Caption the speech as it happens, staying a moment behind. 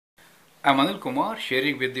I'm Anil Kumar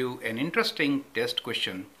sharing with you an interesting test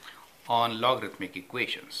question on logarithmic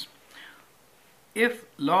equations. If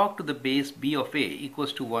log to the base b of a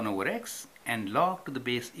equals to 1 over x and log to the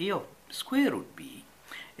base a of square root b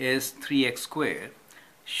is 3x squared,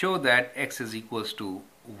 show that x is equals to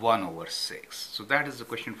 1 over 6. So that is the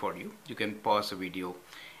question for you. You can pause the video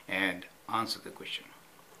and answer the question.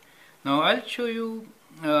 Now I'll show you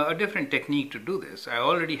a different technique to do this. I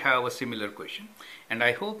already have a similar question, and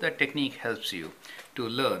I hope that technique helps you to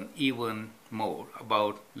learn even more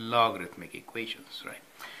about logarithmic equations, right?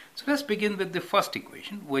 So let's begin with the first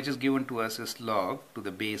equation, which is given to us as log to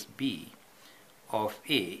the base b of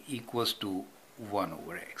a equals to 1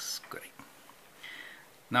 over x, correct?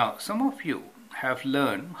 Now some of you have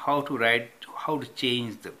learned how to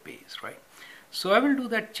change the base, right? So I will do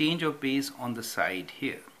that change of base on the side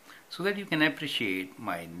here, so that you can appreciate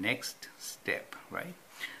my next step, right?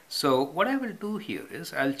 So what I will do here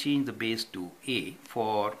is I'll change the base to a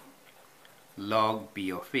for log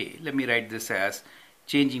b of a. Let me write this as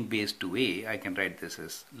changing base to a. I can write this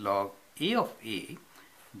as log a of a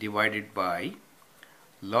divided by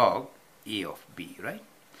log a of b, right?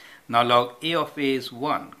 Now log a of a is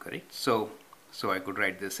 1, correct? So I could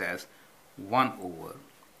write this as 1 over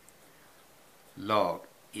log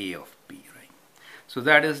a of b, right? So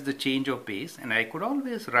that is the change of base, and I could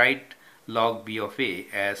always write log b of a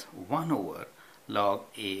as 1 over log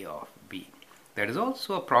a of b. That is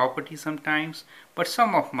also a property sometimes, but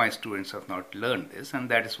some of my students have not learned this, and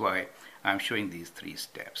that is why I am showing these 3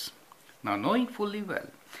 steps. Now knowing fully well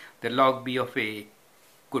that log b of a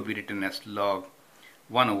could be written as log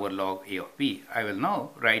 1 over log a of b, I will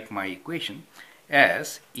now write my equation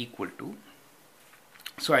as equal to,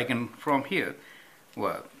 so I can from here,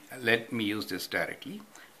 well, let me use this directly,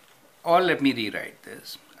 or let me rewrite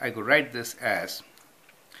this. I could write this as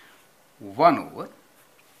 1 over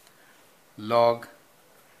log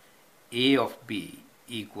a of b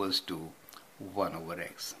equals to 1 over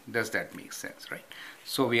x. Does that make sense, right?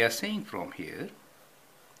 So we are saying from here,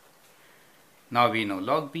 now we know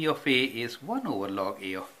log b of a is 1 over log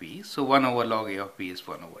a of b, so 1 over log a of b is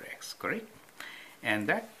 1 over x, correct? And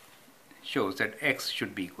that shows that x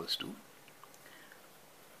should be equals to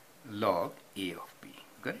log a of b,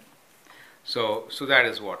 correct? So that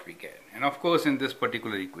is what we get. And of course in this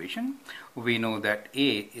particular equation we know that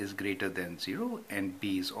a is greater than 0 and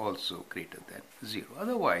b is also greater than 0.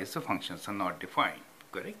 Otherwise the functions are not defined,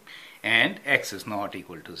 correct? And x is not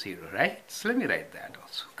equal to 0, right? So let me write that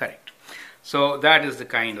also, correct? So that is the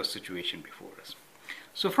kind of situation before us.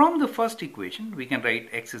 So from the first equation we can write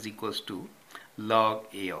x is equals to log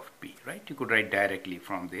a of b, right? You could write directly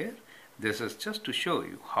from there. This is just to show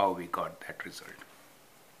you how we got that result.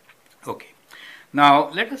 Okay, now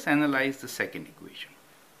let us analyze the second equation.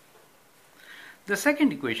 The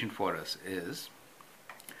second equation for us is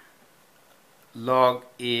log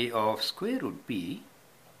a of square root b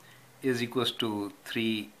is equals to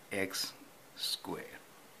 3x squared,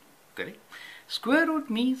 correct? Square root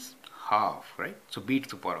means half, right? So b to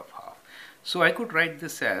the power of half. So I could write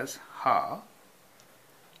this as half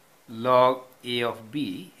log a of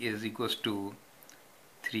b is equals to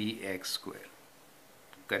 3x squared,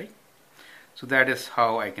 correct? So that is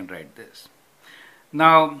how I can write this.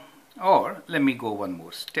 Now, or let me go one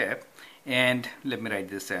more step and let me write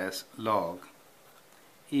this as log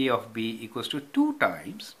a of b equals to 2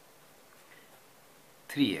 times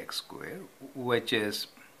 3x squared, which is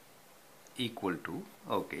equal to,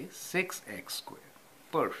 okay, 6x squared.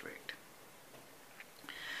 Perfect.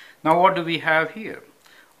 Now what do we have here?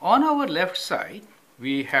 On our left side,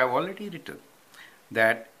 we have already written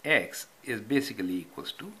that x is basically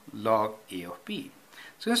equals to log a of b.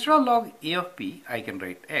 So instead of log a of b, I can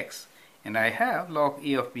write x, and I have log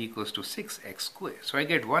a of b equals to 6x squared. So I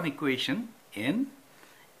get one equation in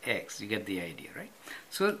x. You get the idea, right?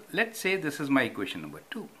 So let's say this is my equation number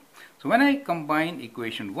 2. So when I combine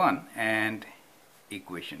equation 1 and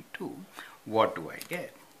equation 2, what do I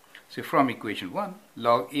get? So from equation 1,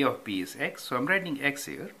 log a of b is x, so I'm writing x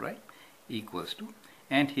here, right, equals to,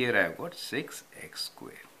 and here I've got 6x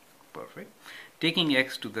squared. Perfect. Taking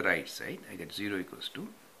x to the right side, I get 0 equals to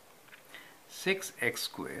 6x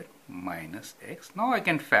squared minus x. Now I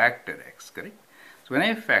can factor x, correct? So when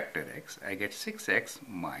I factor x, I get 6x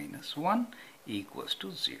minus 1 equals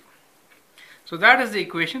to 0. So that is the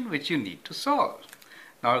equation which you need to solve.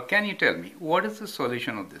 Now can you tell me, what is the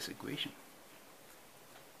solution of this equation?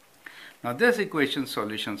 Now this equation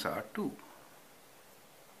solutions are 2.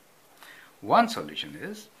 One solution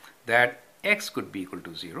is that x could be equal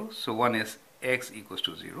to 0. So one is x equals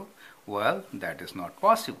to 0. Well, that is not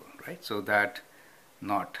possible, right? So that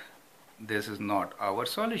not this is not our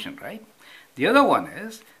solution, right? The other one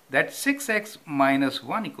is that 6x minus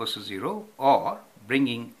 1 equals to 0, or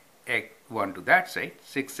bringing 1 to that side,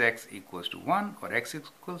 6x equals to 1, or x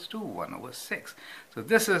equals to 1 over 6. So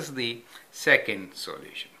this is the second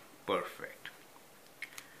solution. Perfect.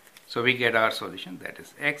 So we get our solution, that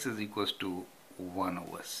is x is equals to 1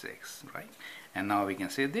 over 6, right? And now we can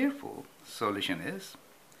say, therefore, solution is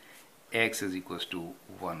x is equals to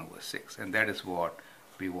 1 over 6. And that is what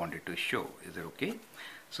we wanted to show. Is it okay?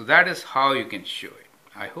 So that is how you can show it.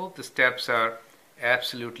 I hope the steps are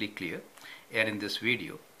absolutely clear. And in this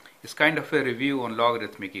video, it's kind of a review on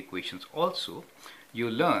logarithmic equations. Also, you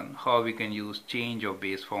learn how we can use change of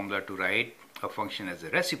base formula to write a function as a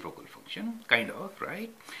reciprocal function, kind of,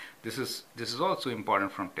 right? This is also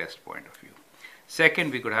important from test point of view.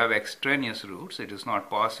 Second, we could have extraneous roots. It is not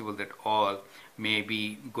possible that all may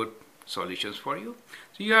be good solutions for you.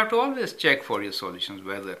 So you have to always check for your solutions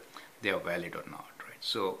whether they are valid or not, right?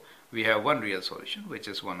 So we have one real solution, which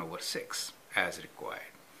is 1 over 6 as required.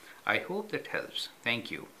 I hope that helps.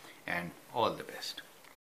 Thank you and all the best.